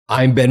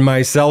I'm Ben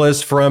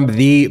Meiselas from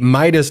the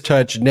Midas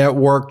Touch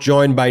Network,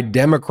 joined by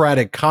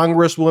Democratic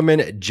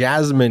Congresswoman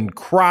Jasmine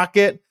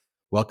Crockett.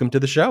 Welcome to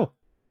the show.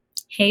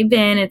 Hey,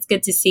 Ben, it's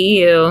good to see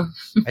you.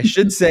 I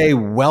should say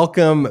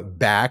welcome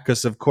back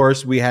because, of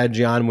course, we had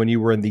you on when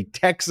you were in the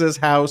Texas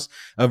House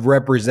of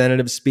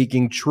Representatives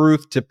speaking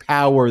truth to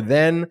power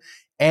then.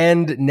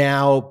 And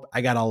now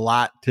I got a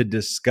lot to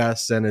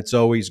discuss, and it's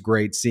always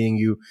great seeing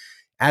you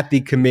at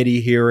the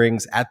committee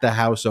hearings, at the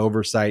House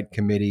Oversight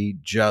Committee,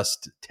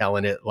 just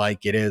telling it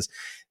like it is.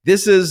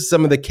 This is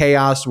some of the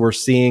chaos we're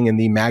seeing in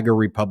the MAGA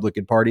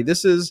Republican Party.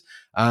 This is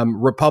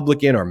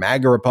Republican or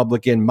MAGA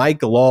Republican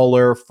Mike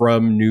Lawler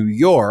from New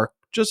York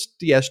just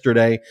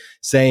yesterday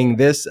saying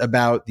this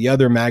about the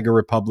other MAGA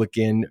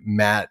Republican,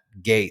 Matt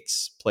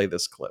Gaetz. Play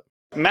this clip.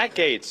 Matt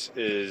Gaetz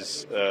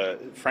is,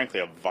 frankly,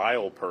 a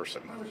vile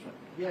person.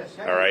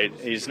 All right.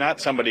 He's not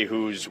somebody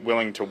who's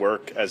willing to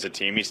work as a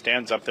team. He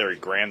stands up there, he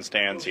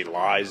grandstands, he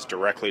lies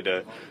directly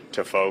to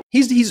folks.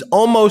 He's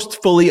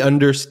almost fully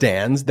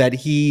understands that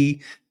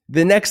the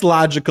next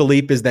logical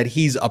leap is that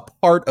he's a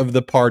part of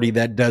the party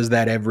that does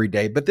that every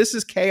day. But this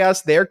is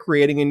chaos they're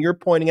creating, and you're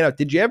pointing it out.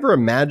 Did you ever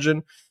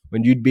imagine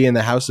when you'd be in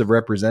the House of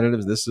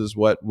Representatives, this is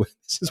what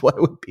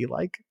it would be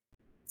like?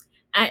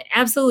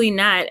 Absolutely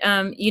not.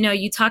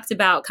 You talked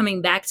about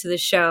coming back to the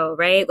show,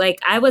 right? Like,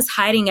 I was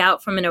hiding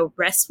out from an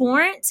arrest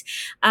warrant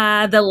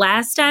the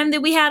last time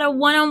that we had a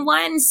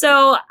one-on-one.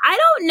 So I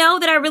don't know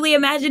that I really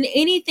imagined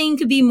anything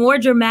could be more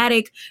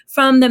dramatic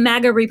from the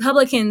MAGA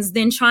Republicans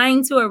than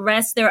trying to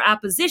arrest their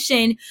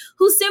opposition,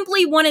 who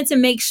simply wanted to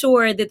make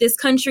sure that this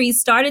country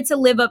started to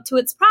live up to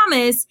its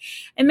promise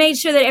and made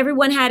sure that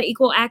everyone had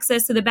equal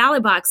access to the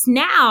ballot box.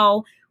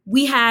 Now,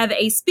 we have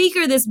a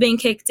speaker that's been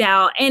kicked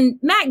out, and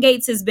Matt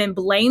Gaetz has been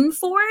blamed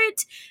for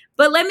it.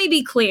 But let me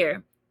be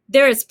clear.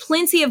 There is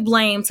plenty of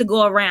blame to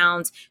go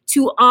around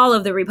to all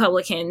of the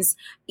Republicans,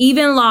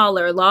 even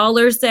Lawler.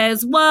 Lawler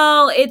says,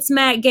 well, it's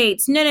Matt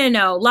Gaetz.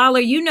 No. Lawler,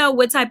 you know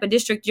what type of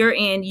district you're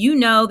in. You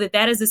know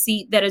that is a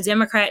seat that a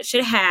Democrat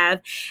should have.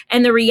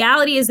 And the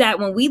reality is that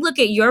when we look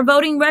at your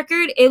voting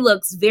record, it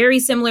looks very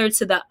similar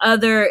to the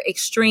other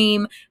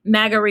extreme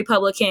MAGA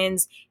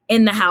Republicans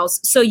in the House.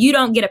 So you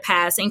don't get a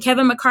pass. And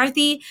Kevin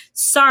McCarthy,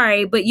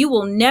 sorry, but you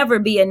will never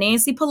be a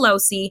Nancy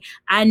Pelosi.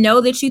 I know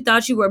that you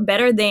thought you were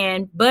better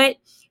than, but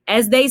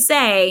as they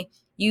say,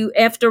 you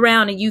effed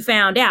around and you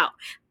found out.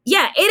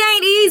 Yeah, it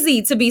ain't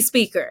easy to be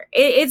speaker.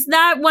 It's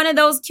not one of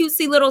those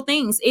cutesy little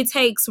things. It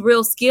takes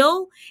real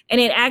skill, and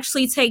it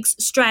actually takes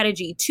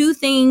strategy. Two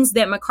things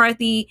that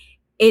McCarthy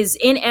is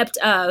inept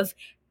of,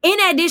 in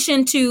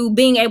addition to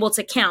being able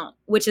to count,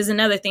 which is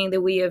another thing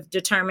that we have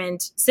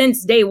determined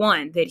since day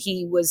one that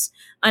he was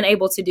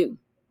unable to do.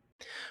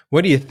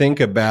 What do you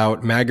think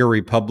about MAGA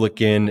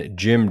Republican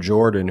Jim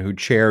Jordan, who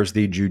chairs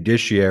the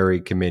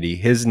Judiciary Committee?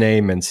 His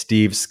name and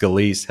Steve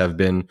Scalise have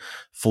been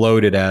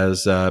floated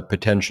as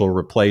potential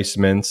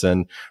replacements.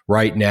 And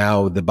right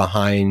now, the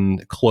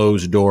behind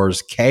closed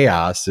doors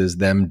chaos is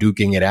them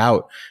duking it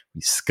out.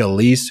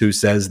 Scalise, who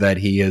says that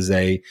he is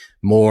a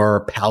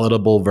more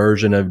palatable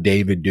version of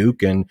David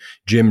Duke, and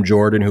Jim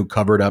Jordan, who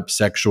covered up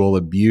sexual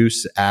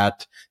abuse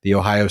at the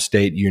Ohio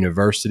State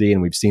University. And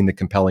we've seen the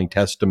compelling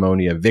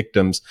testimony of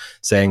victims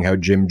saying how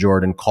Jim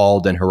Jordan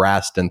called and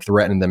harassed and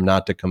threatened them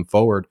not to come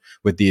forward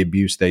with the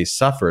abuse they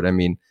suffered. I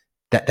mean,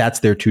 that's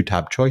their two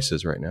top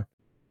choices right now.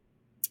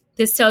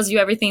 This tells you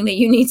everything that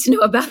you need to know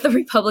about the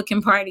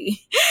Republican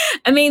Party.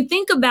 I mean,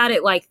 think about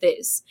it like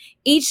this.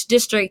 Each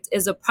district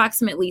is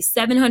approximately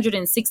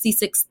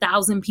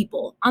 766,000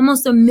 people,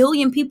 almost 1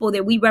 million people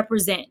that we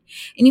represent.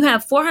 And you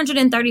have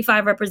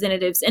 435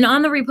 representatives. And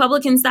on the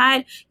Republican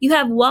side, you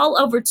have well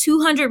over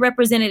 200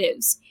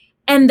 representatives.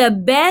 And the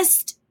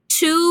best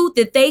two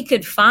that they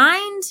could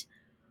find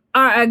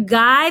are a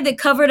guy that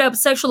covered up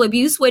sexual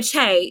abuse, which,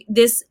 hey,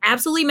 this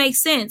absolutely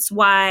makes sense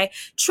why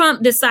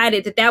Trump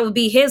decided that would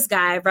be his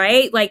guy,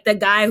 right? Like the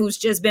guy who's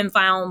just been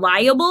found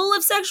liable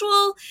of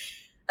sexual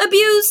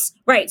abuse,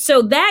 right?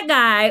 So that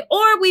guy,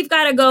 or we've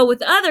got to go with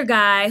the other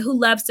guy who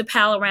loves to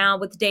pal around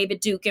with David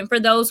Duke. And for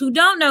those who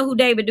don't know who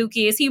David Duke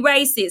is, he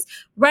racist,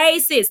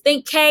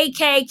 think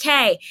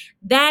KKK.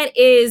 That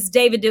is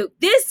David Duke.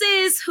 This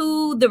is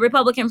who the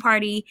Republican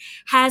Party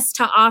has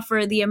to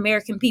offer the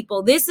American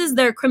people. This is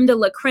their creme de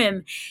la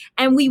creme.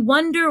 And we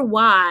wonder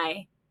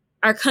why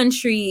our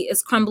country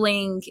is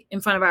crumbling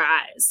in front of our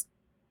eyes.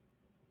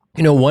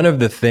 You know, one of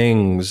the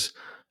things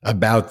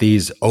about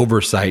these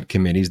oversight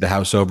committees, the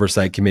House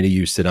Oversight Committee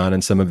you sit on,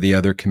 and some of the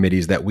other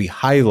committees that we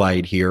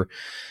highlight here,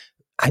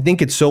 I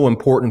think it's so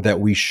important that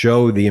we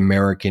show the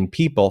American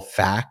people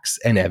facts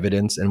and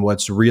evidence and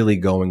what's really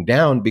going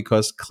down,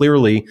 because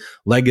clearly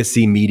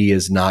legacy media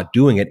is not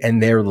doing it.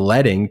 And they're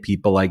letting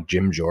people like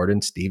Jim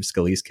Jordan, Steve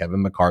Scalise,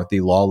 Kevin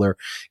McCarthy, Lawler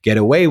get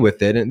away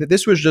with it. And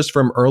this was just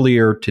from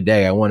earlier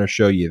today. I want to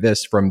show you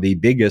this from the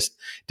biggest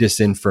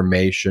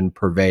disinformation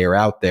purveyor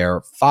out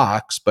there,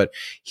 Fox. But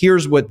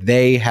here's what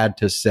they had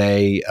to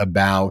say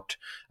about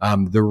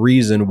the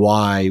reason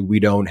why we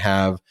don't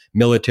have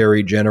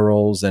military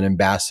generals and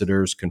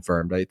ambassadors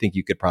confirmed. I think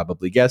you could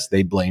probably guess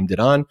they blamed it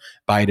on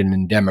Biden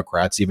and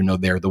Democrats, even though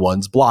they're the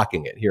ones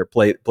blocking it. Here,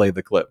 play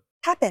the clip.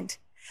 Happened.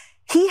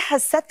 He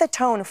has set the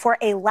tone for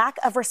a lack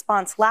of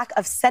response, lack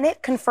of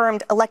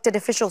Senate-confirmed elected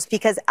officials,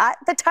 because at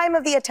the time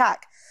of the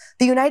attack,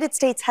 the United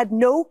States had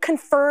no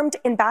confirmed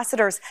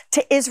ambassadors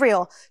to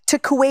Israel, to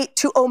Kuwait,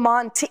 to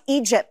Oman, to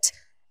Egypt,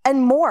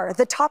 and more.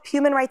 The top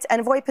human rights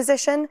envoy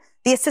position,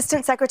 the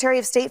Assistant Secretary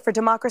of State for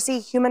Democracy,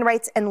 Human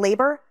Rights, and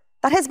Labor,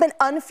 that has been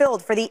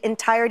unfilled for the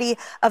entirety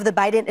of the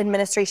Biden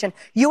administration.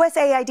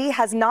 USAID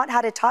has not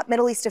had a top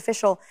Middle East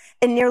official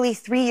in nearly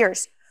 3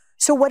 years.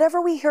 So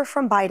whatever we hear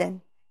from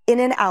Biden in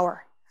an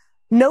hour,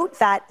 note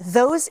that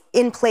those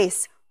in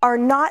place are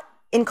not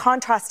in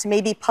contrast to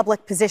maybe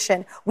public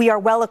position. We are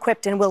well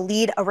equipped and will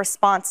lead a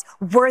response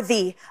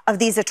worthy of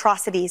these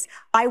atrocities.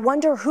 I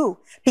wonder who,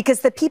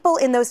 because the people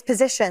in those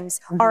positions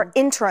are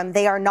interim.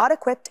 They are not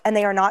equipped and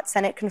they are not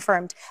Senate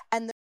confirmed.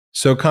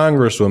 So,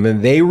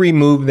 Congresswoman, they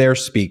remove their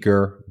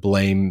speaker,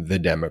 blame the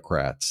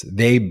Democrats.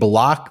 They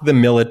block the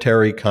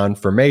military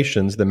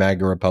confirmations, the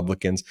MAGA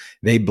Republicans.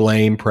 They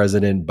blame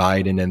President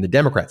Biden and the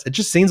Democrats. It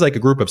just seems like a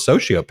group of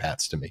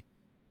sociopaths to me.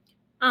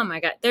 Oh my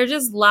God, they're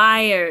just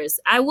liars.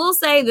 I will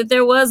say that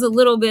there was a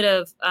little bit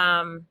of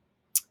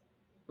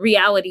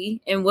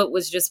reality in what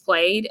was just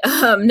played.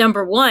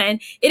 Number one,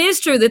 it is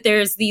true that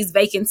there's these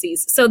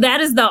vacancies. So that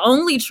is the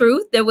only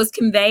truth that was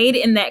conveyed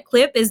in that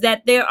clip, is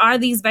that there are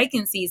these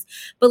vacancies.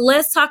 But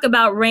let's talk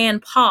about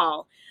Rand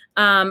Paul.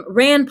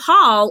 Rand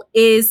Paul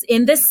is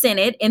in the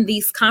Senate, and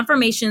these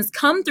confirmations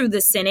come through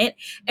the Senate.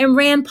 And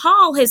Rand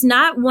Paul has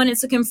not wanted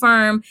to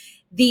confirm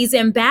these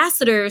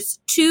ambassadors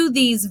to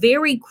these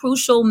very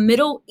crucial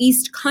Middle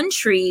East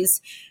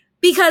countries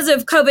because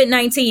of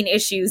COVID-19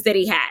 issues that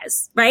he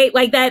has, right?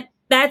 Like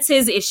that's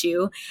his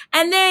issue.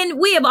 And then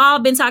we have all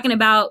been talking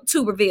about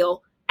Tuberville.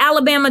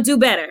 Alabama, do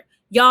better.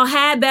 Y'all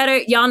had better.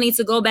 Y'all need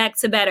to go back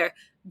to better.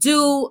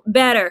 Do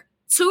better.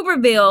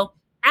 Tuberville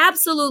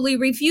absolutely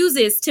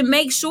refuses to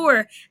make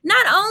sure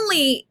not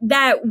only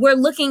that we're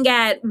looking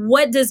at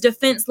what does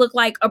defense look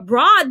like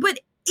abroad, but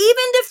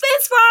even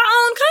defense for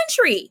our own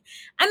country.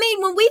 I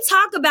mean, when we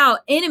talk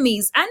about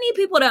enemies, I need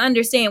people to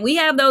understand we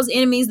have those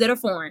enemies that are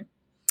foreign,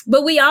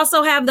 but we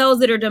also have those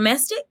that are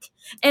domestic.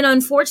 And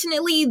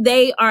unfortunately,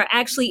 they are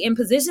actually in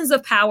positions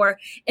of power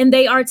and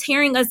they are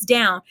tearing us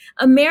down.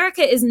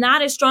 America is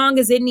not as strong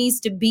as it needs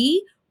to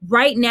be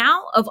right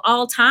now of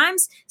all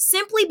times,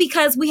 simply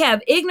because we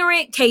have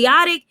ignorant,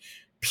 chaotic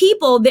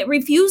people that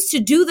refuse to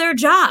do their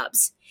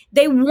jobs.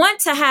 They want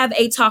to have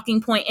a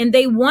talking point and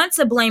they want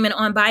to blame it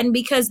on Biden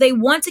because they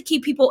want to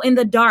keep people in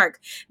the dark.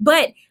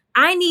 But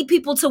I need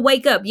people to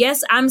wake up.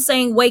 Yes, I'm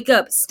saying wake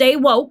up, stay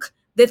woke,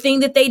 the thing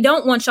that they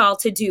don't want y'all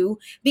to do,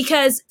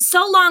 because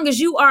so long as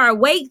you are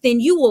awake, then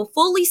you will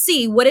fully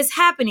see what is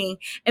happening.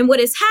 And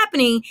what is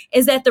happening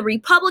is that the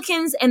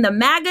Republicans and the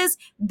MAGAs,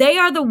 they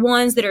are the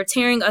ones that are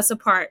tearing us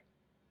apart.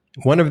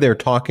 One of their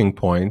talking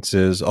points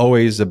is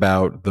always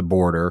about the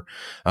border.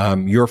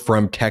 You're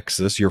from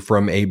Texas. You're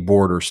from a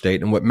border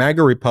state. And what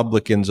MAGA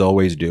Republicans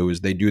always do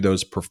is they do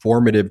those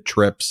performative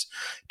trips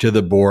to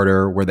the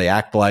border where they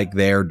act like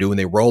they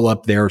roll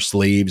up their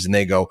sleeves and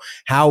they go,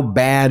 how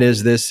bad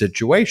is this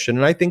situation?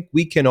 And I think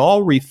we can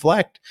all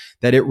reflect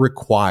that it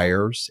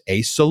requires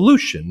a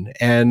solution.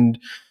 And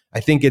I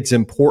think it's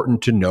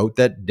important to note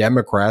that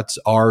Democrats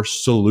are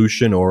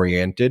solution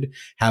oriented,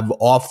 have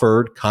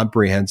offered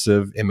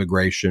comprehensive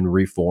immigration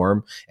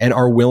reform, and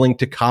are willing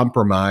to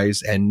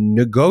compromise and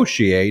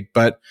negotiate.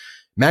 But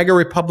MAGA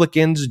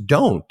Republicans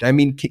don't. I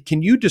mean,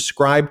 can you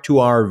describe to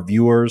our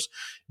viewers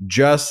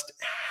just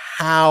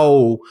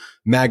how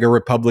MAGA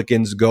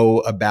Republicans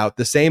go about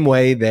the same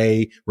way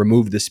they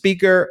remove the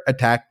speaker,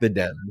 attack the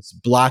Dems,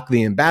 block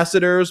the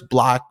ambassadors,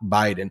 block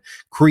Biden,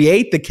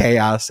 create the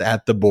chaos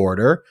at the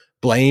border,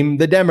 blame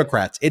the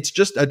Democrats? It's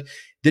just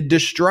the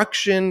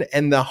destruction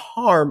and the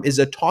harm is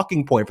a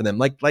talking point for them.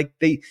 Like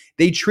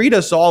they treat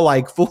us all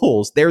like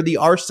fools. They're the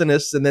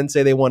arsonists and then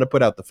say they want to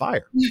put out the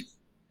fire.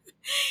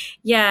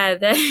 Yeah,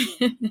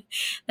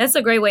 that's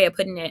a great way of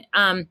putting it.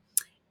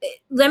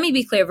 Let me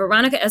be clear.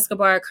 Veronica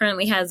Escobar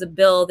currently has a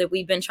bill that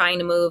we've been trying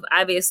to move.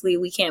 Obviously,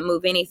 we can't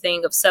move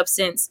anything of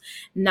substance,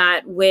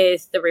 not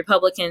with the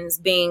Republicans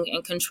being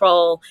in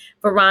control.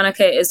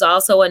 Veronica is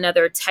also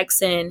another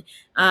Texan.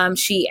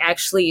 She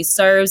actually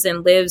serves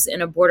and lives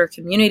in a border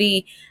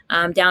community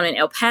down in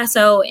El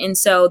Paso. And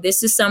so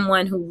this is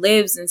someone who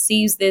lives and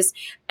sees this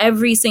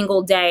every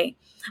single day.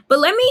 But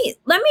let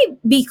me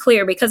be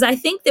clear, because I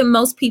think that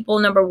most people,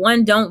 number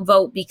one, don't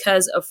vote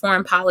because of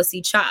foreign policy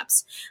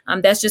chops.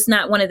 That's just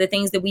not one of the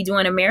things that we do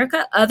in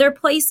America. Other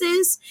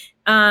places,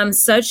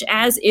 such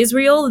as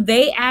Israel,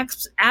 they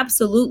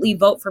absolutely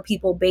vote for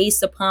people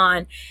based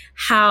upon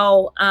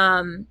how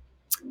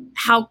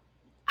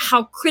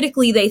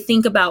critically they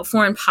think about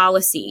foreign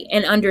policy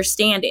and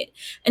understand it.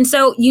 And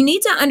so you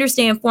need to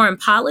understand foreign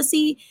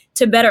policy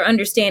to better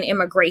understand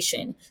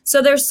immigration.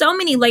 So there's so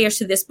many layers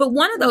to this. But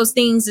one of those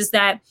things is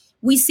that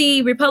we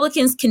see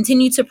Republicans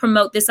continue to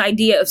promote this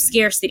idea of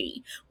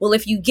scarcity. Well,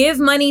 if you give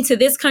money to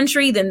this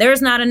country, then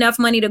there's not enough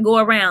money to go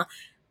around.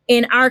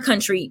 In our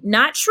country,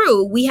 not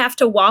true. We have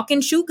to walk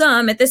and chew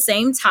gum at the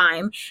same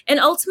time. And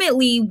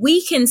ultimately,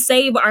 we can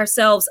save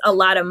ourselves a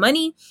lot of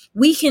money.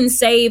 We can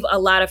save a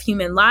lot of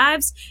human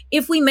lives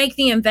if we make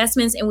the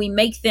investments and we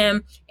make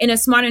them in a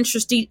smart and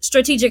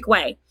strategic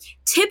way.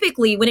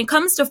 Typically, when it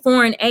comes to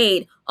foreign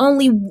aid,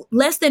 only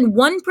less than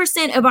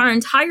 1% of our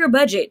entire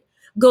budget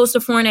goes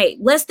to foreign aid,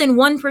 less than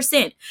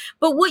 1%.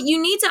 But what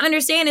you need to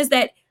understand is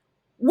that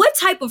what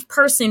type of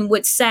person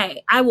would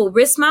say, I will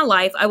risk my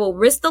life, I will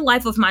risk the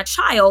life of my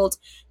child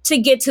to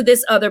get to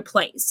this other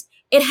place?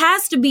 It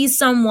has to be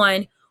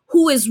someone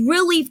who is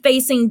really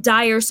facing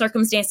dire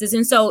circumstances.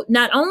 And so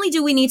not only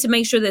do we need to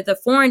make sure that the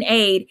foreign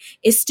aid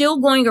is still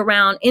going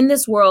around in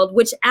this world,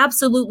 which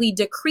absolutely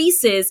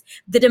decreases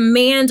the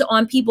demand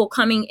on people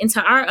coming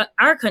into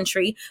our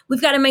country,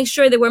 we've got to make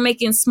sure that we're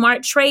making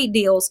smart trade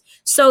deals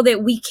so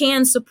that we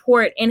can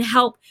support and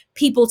help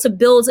people to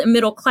build a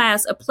middle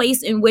class, a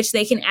place in which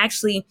they can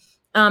actually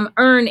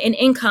earn an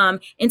income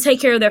and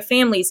take care of their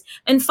families.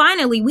 And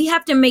finally, we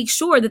have to make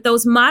sure that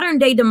those modern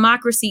day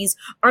democracies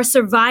are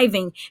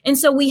surviving. And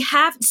so we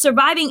have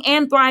surviving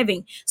and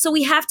thriving. So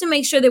we have to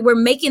make sure that we're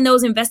making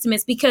those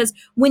investments, because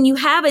when you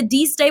have a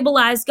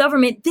destabilized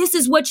government, this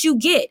is what you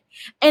get.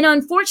 And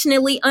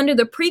unfortunately, under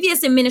the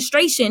previous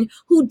administration,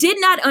 who did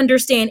not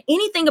understand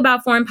anything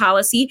about foreign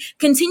policy,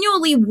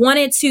 continually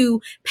wanted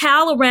to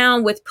pal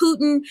around with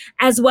Putin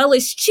as well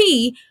as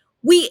Xi,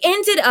 we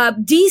ended up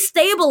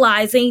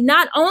destabilizing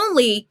not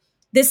only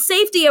the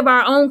safety of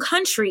our own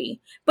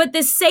country, but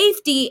the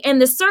safety and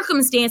the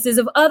circumstances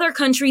of other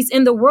countries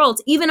in the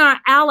world, even our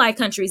ally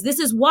countries. This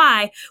is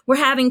why we're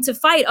having to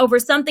fight over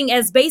something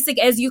as basic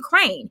as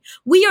Ukraine.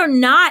 We are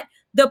not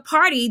the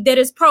party that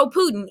is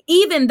pro-Putin,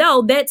 even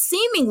though that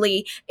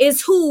seemingly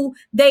is who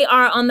they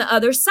are on the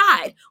other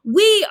side.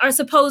 We are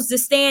supposed to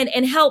stand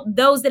and help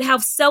those that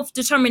have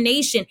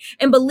self-determination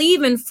and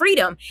believe in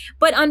freedom.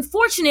 But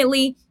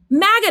unfortunately,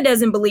 MAGA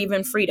doesn't believe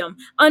in freedom.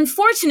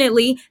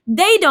 Unfortunately,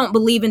 they don't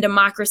believe in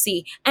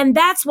democracy. And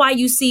that's why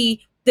you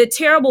see the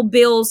terrible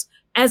bills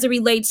as it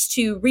relates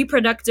to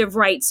reproductive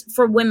rights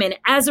for women,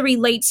 as it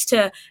relates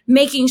to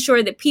making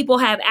sure that people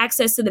have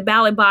access to the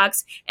ballot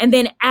box, and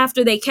then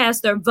after they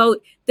cast their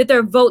vote, that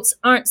their votes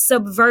aren't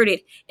subverted.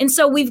 And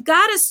so we've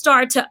got to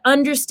start to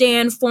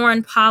understand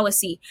foreign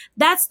policy.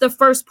 That's the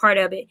first part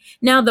of it.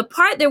 Now, the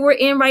part that we're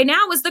in right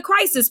now is the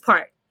crisis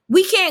part.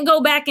 We can't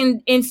go back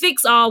and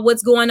fix all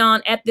what's going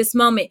on at this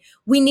moment.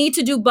 We need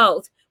to do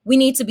both. We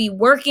need to be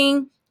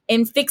working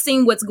and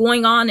fixing what's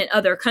going on in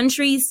other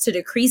countries to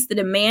decrease the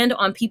demand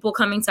on people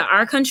coming to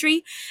our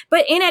country.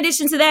 But in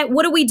addition to that,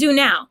 what do we do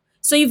now?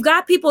 So you've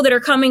got people that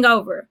are coming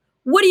over.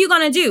 What are you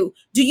going to do?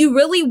 Do you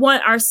really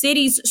want our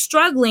cities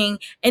struggling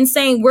and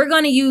saying we're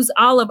going to use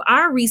all of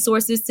our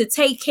resources to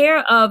take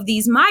care of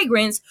these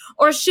migrants?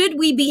 Or should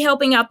we be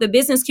helping out the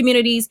business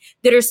communities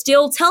that are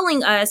still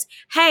telling us,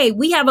 hey,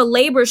 we have a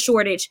labor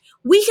shortage?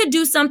 We could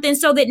do something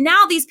so that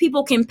now these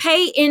people can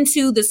pay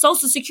into the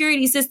Social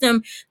Security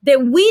system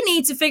that we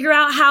need to figure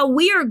out how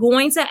we are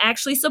going to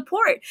actually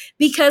support,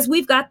 because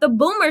we've got the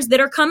boomers that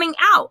are coming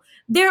out.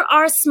 There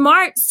are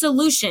smart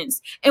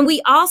solutions. And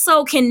we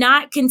also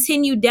cannot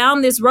continue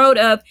down this road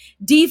of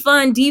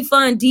defund,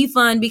 defund,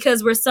 defund,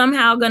 because we're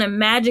somehow going to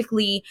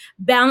magically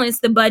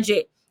balance the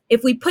budget.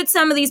 If we put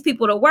some of these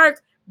people to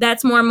work,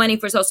 that's more money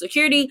for Social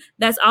Security.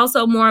 That's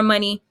also more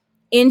money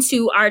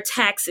into our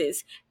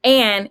taxes.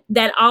 And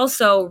that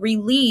also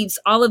relieves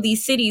all of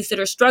these cities that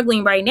are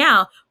struggling right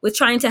now with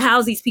trying to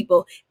house these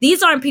people.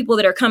 These aren't people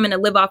that are coming to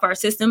live off our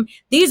system.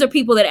 These are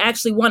people that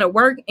actually want to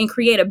work and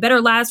create a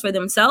better lives for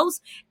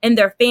themselves and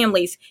their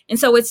families. And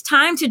so it's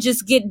time to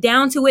just get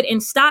down to it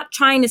and stop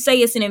trying to say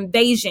it's an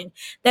invasion.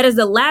 That is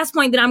the last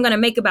point that I'm going to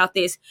make about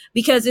this,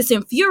 because it's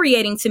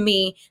infuriating to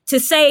me to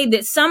say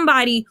that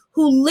somebody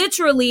who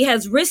literally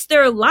has risked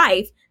their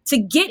life to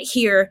get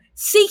here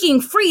seeking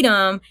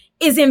freedom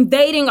is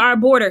invading our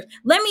border.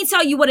 Let me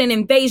tell you what an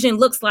invasion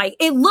looks like.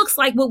 It looks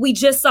like what we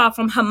just saw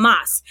from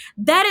Hamas.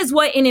 That is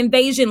what an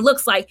invasion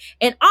looks like.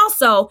 And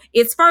also,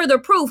 it's further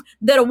proof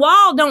that a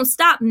wall don't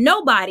stop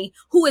nobody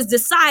who has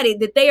decided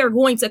that they are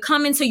going to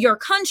come into your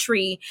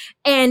country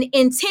and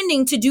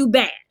intending to do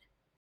bad.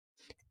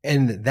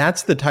 And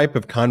that's the type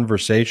of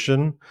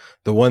conversation,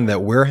 the one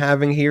that we're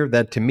having here,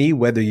 that to me,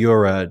 whether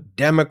you're a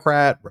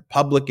Democrat,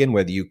 Republican,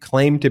 whether you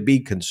claim to be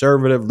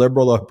conservative,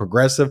 liberal, or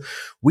progressive,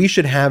 we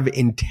should have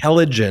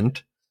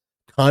intelligent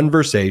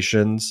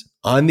conversations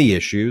on the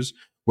issues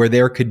where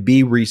there could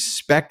be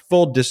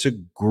respectful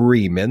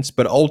disagreements,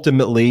 but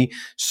ultimately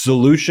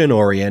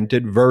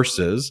solution-oriented,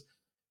 versus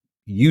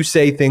you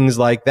say things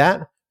like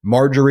that,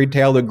 Marjorie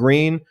Taylor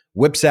Greene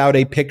whips out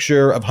a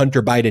picture of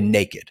Hunter Biden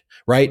naked.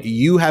 right?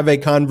 You have a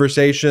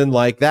conversation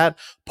like that.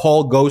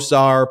 Paul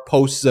Gosar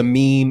posts a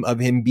meme of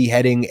him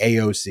beheading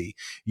AOC.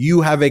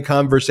 You have a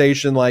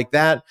conversation like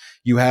that.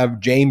 You have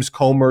James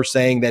Comer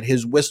saying that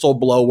his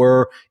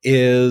whistleblower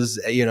is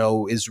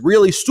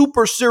really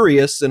super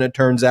serious, and it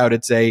turns out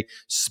it's a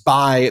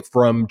spy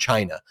from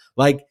China.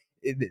 Like,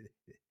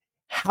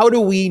 how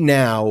do we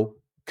now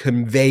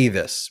convey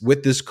this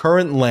with this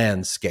current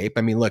landscape?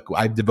 I mean, look,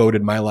 I've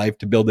devoted my life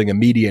to building a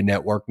media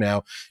network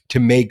now to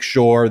make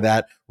sure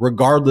that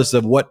regardless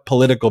of what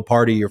political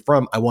party you're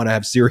from, I want to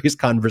have serious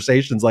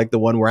conversations like the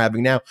one we're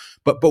having now.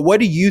 But what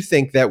do you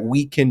think that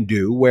we can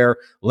do where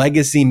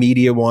legacy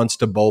media wants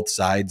to both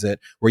sides it,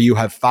 where you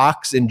have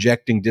Fox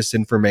injecting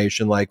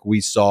disinformation like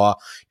we saw,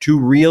 to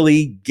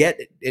really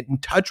get in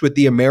touch with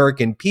the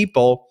American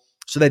people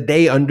so that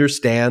they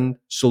understand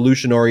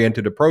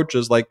solution-oriented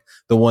approaches like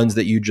the ones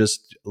that you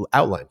just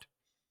outlined?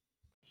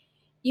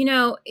 You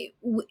know,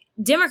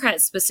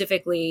 Democrats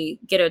specifically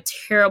get a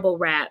terrible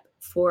rap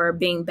for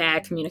being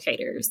bad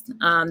communicators.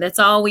 That's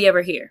all we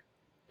ever hear,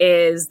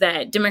 is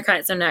that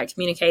Democrats are not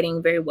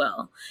communicating very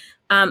well.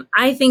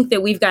 I think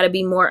that we've got to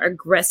be more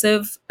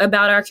aggressive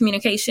about our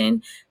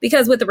communication,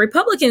 because what the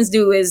Republicans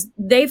do is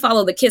they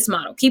follow the KISS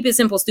model. Keep it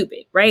simple,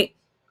 stupid, right?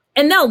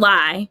 And they'll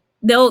lie.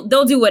 They'll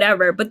do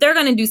whatever, but they're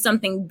going to do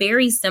something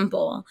very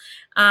simple.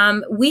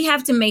 We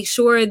have to make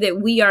sure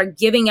that we are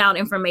giving out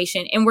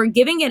information, and we're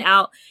giving it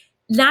out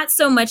not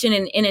so much in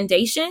an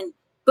inundation,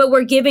 but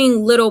we're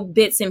giving little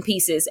bits and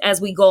pieces as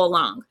we go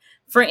along.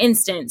 For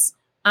instance,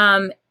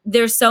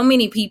 there's so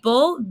many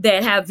people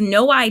that have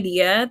no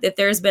idea that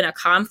there's been a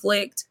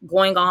conflict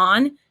going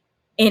on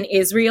in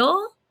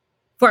Israel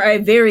for a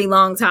very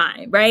long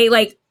time, right?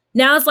 Like,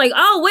 now it's like,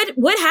 oh,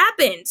 what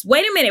happened?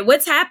 Wait a minute,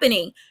 what's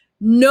happening?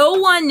 No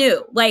one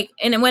knew. Like,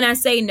 and when I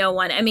say no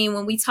one, I mean,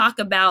 when we talk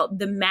about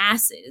the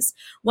masses,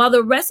 while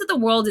the rest of the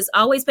world is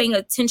always paying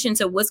attention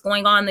to what's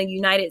going on in the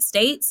United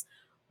States,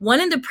 one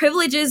of the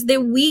privileges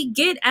that we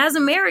get as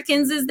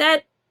Americans is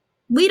that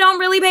we don't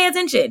really pay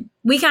attention.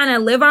 We kind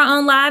of live our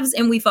own lives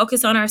and we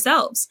focus on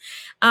ourselves.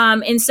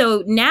 And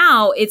so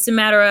now it's a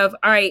matter of,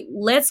 all right,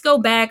 let's go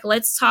back.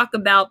 Let's talk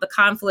about the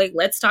conflict.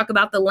 Let's talk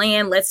about the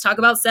land. Let's talk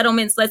about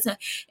settlements.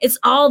 It's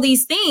all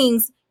these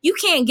things. You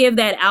can't give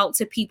that out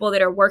to people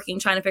that are working,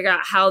 trying to figure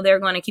out how they're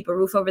going to keep a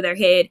roof over their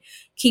head,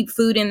 keep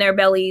food in their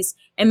bellies,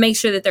 and make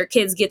sure that their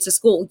kids get to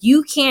school.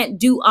 You can't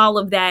do all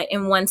of that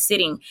in one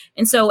sitting.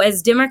 And so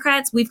as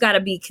Democrats, we've got to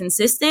be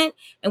consistent,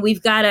 and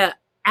we've got to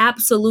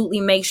absolutely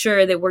make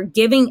sure that we're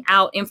giving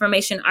out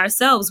information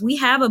ourselves. We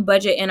have a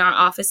budget in our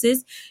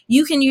offices.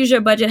 You can use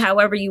your budget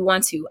however you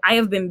want to. I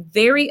have been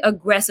very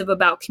aggressive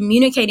about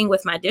communicating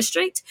with my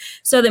district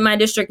so that my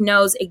district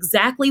knows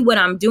exactly what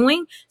I'm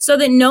doing, so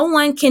that no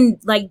one can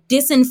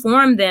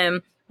disinform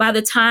them by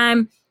the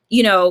time,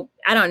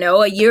 I don't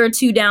know, a year or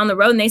two down the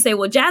road, and they say,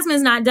 well,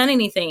 Jasmine's not done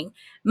anything.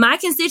 My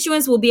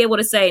constituents will be able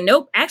to say,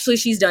 nope, actually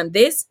she's done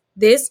this,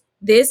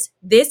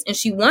 and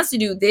she wants to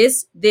do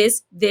this,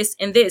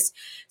 and this.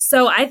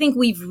 So I think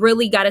we've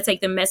really got to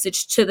take the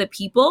message to the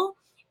people.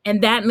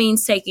 And that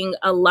means taking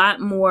a lot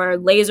more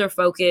laser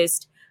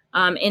focused,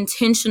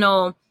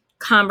 intentional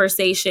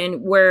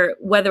conversation where,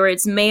 whether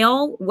it's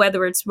mail,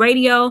 whether it's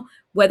radio,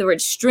 whether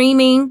it's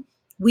streaming,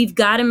 we've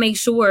got to make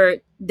sure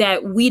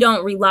that we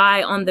don't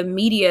rely on the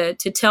media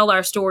to tell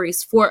our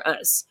stories for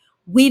us.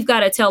 We've got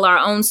to tell our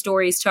own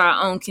stories to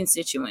our own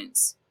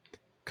constituents.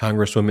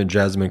 Congresswoman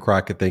Jasmine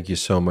Crockett, thank you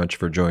so much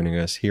for joining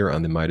us here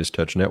on the Midas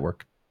Touch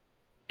Network.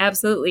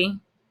 Absolutely.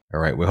 All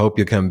right. We hope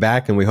you come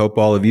back, and we hope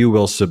all of you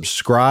will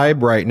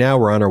subscribe. Right now,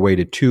 we're on our way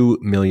to 2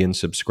 million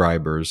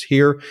subscribers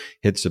here.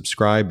 Hit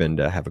subscribe and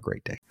have a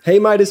great day. Hey,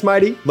 Midas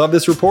Mighty. Love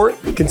this report?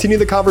 Continue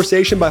the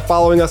conversation by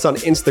following us on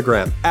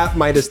Instagram at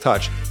Midas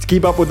Touch to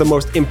keep up with the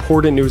most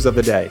important news of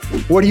the day.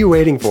 What are you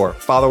waiting for?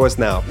 Follow us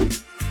now.